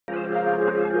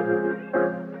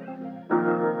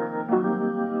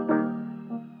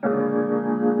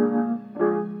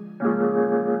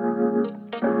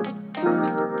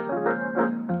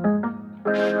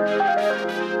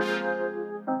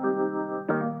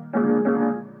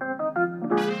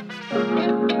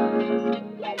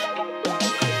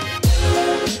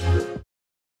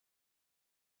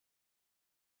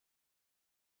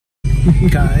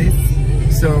Guys,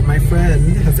 so my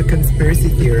friend has a conspiracy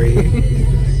theory,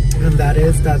 and that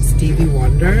is that Stevie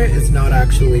Wonder is not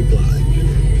actually blind.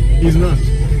 He's not.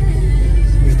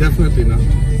 He's definitely not.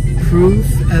 Proof,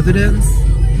 evidence,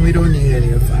 we don't need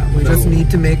any of that. We just need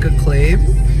to make a claim.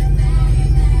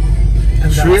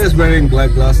 And Shreya is wearing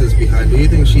black glasses behind. Do you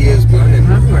think she is blind?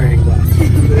 I'm wearing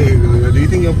glasses. There you go. Do you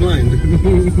think you're blind?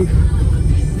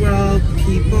 Well,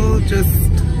 people just,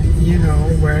 you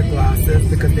know, wear glasses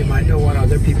because they might don't want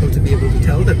other people to be able to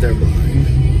tell that they're blind.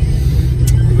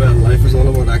 Well, life is all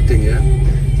about acting, yeah?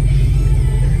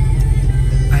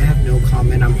 I have no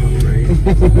comment, I'm hungry.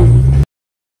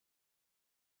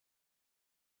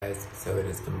 Guys, so it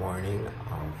is the morning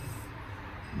of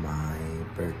my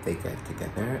birthday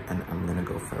get-together and I'm gonna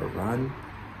go for a run.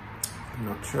 I'm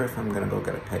not sure if I'm gonna go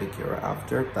get a pedicure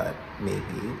after, but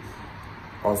maybe.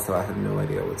 Also, I have no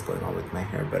idea what's going on with my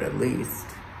hair, but at least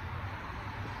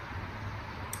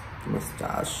the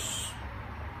mustache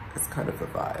is kind of a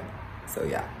vibe. So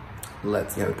yeah,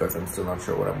 let's see how it goes. I'm still not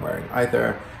sure what I'm wearing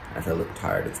either. And if I look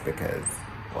tired, it's because,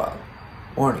 well,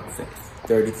 morning face,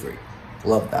 33.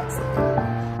 Love that for me.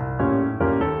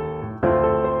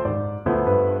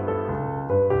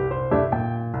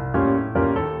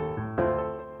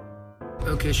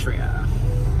 Okay, Shreya.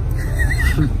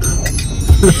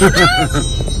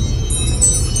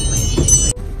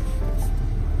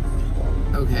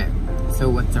 Okay, so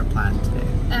what's our plan today?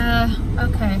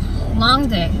 Okay, long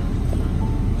day.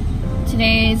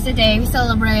 Today is the day we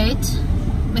celebrate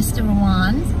Mr.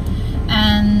 Ruwan,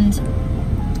 and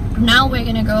now we're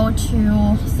gonna go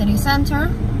to city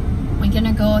center. We're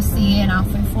gonna go see an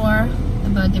outfit for the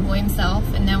birthday boy himself,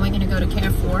 and then we're gonna go to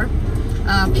Carrefour,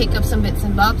 pick up some bits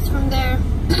and bobs from there,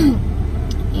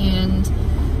 and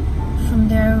from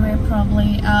there we're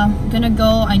probably gonna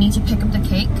go. I need to pick up the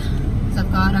cake because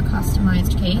I've got a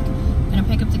customized cake. I'm gonna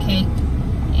pick up the cake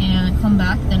and come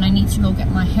back. Then I need to go get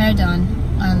my hair done,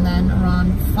 and then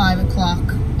around 5 o'clock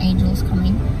Angel's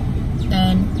coming.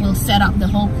 Then we'll set up the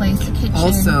whole place, the kitchen.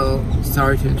 Also,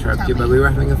 sorry to interrupt you, but we were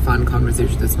having a fun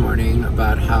conversation this morning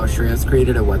about how Shreya's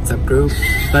created a WhatsApp group,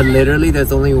 but literally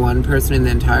there's only one person in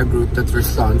the entire group that's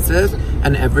responsive,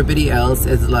 and everybody else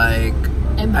is like,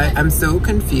 I'm so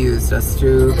confused as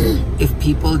to if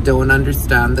people don't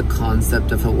understand the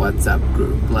concept of a WhatsApp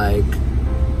group. Like,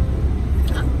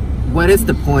 what is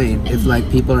the point if like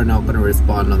people are not going to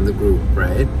respond on the group,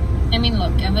 right? I mean,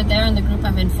 look, over there in the group,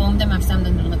 I've informed them, I've sent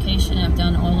them the location, I've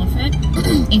done all of it.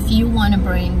 If you want to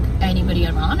bring anybody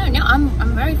around,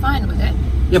 I'm very fine with it.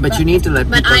 Yeah, but you need to let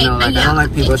people know. Like, I don't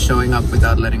like people showing up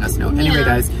without letting us know. Anyway,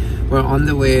 guys, we're on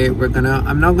the way.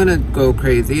 I'm not gonna go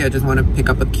crazy. I just want to pick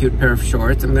up a cute pair of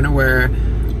shorts. I'm gonna wear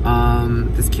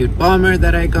this cute bomber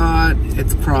that I got.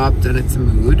 It's cropped and it's a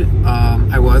mood.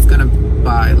 I was gonna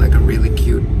buy like a really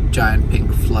cute giant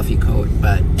pink fluffy coat,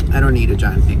 but I don't need a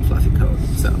giant pink fluffy coat,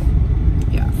 so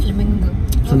yeah. Flamingo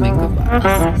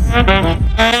vibes.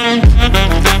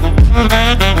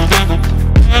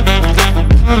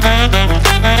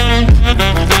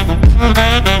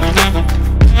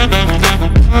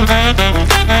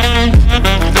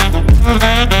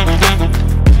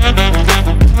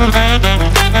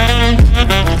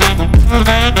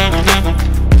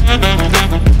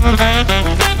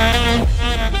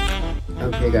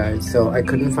 Okay guys, so I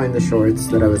couldn't find the shorts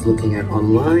that I was looking at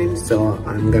online, so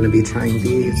I'm gonna be trying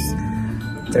these.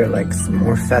 They're like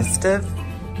more festive,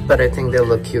 but I think they'll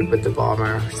look cute with the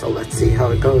bomber, so let's see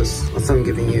how it goes. Also, I'm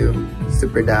giving you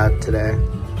super dad today.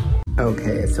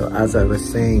 Okay, so as I was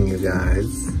saying, you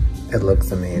guys, it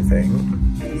looks amazing.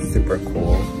 Super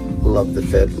cool. Love the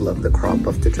fit, love the crop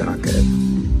of the jacket.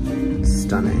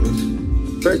 Stunning.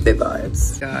 Birthday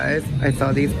vibes. Guys, I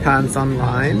saw these pants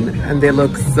online and they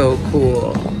look so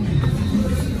cool.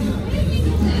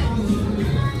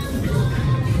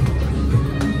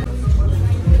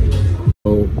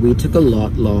 So we took a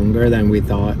lot longer than we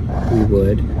thought we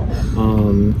would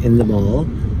in the mall,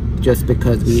 just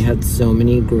because we had so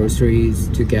many groceries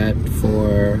to get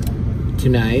for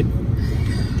tonight,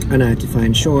 and I had to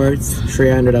find shorts.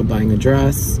 Shreya ended up buying a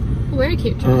dress. Very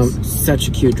cute dress. Such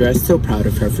a cute dress. So proud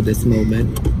of her for this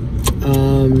moment.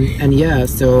 And yeah,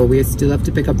 so we still have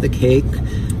to pick up the cake,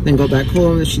 then go back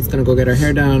home. She's gonna go get her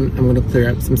hair done. I'm gonna clear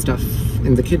up some stuff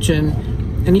in the kitchen,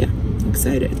 and yeah,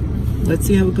 excited. Let's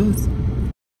see how it goes.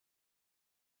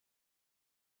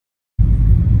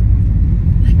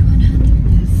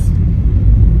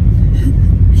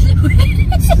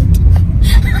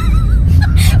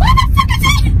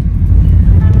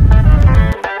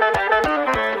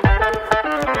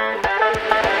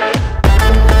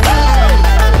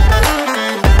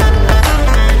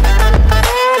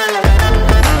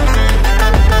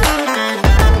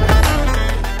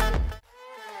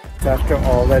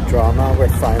 now we're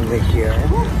finally here.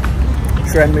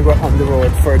 Sure, and we were on the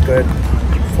road for a good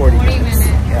 40 minutes.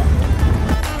 Yeah.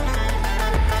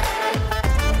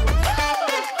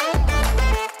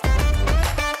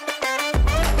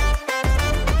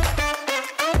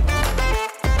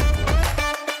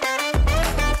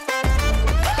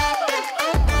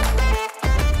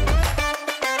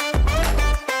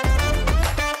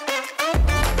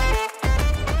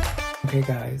 Okay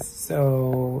guys,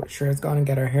 so Shreya's gonna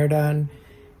get her hair done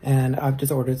and I've just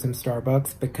ordered some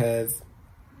Starbucks because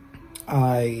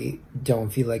I don't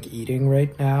feel like eating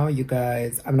right now. You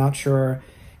guys, I'm not sure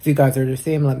if you guys are the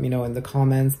same. Let me know in the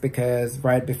comments, because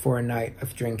right before a night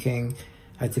of drinking,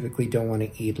 I typically don't want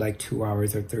to eat like 2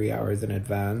 hours or 3 hours in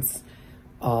advance.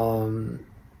 Also,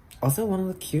 I want to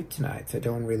look cute tonight, so I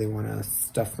don't really want to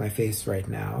stuff my face right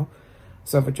now.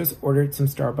 So I've just ordered some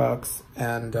Starbucks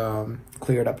and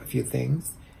cleared up a few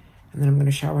things. And then I'm going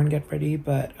to shower and get ready,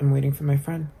 but I'm waiting for my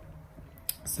friend.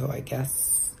 So I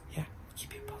guess, yeah,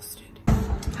 keep you posted.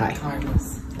 Hi.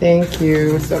 Thank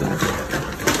you so much.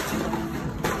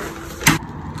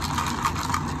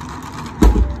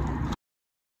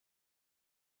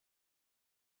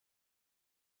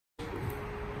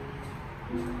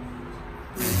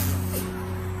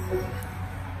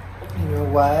 You know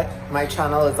what? My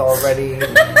channel is already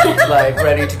like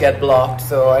ready to get blocked,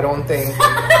 so I don't think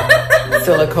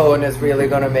silicone is really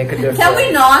gonna make a difference. Can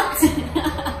we not?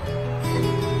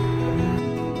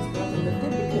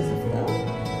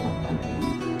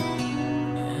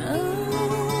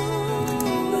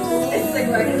 It's like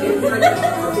we're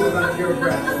talking about your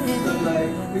breath, but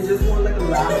like we just want like a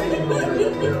laughing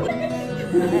moment, you know?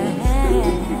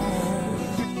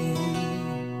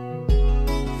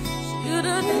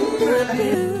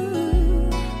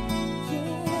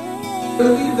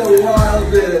 Believe the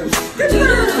wildest.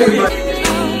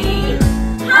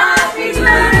 Happy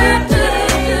birthday.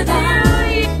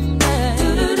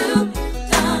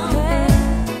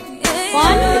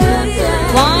 1,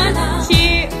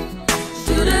 2.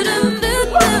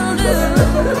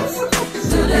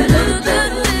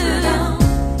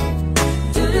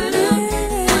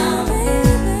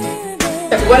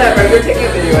 Whatever, you're taking a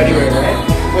video anyway, right?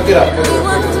 Look it up.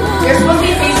 You're supposed to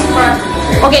be facing front.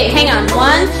 Okay, hang on.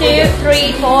 1, 2,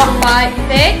 3, 4, 5,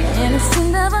 6.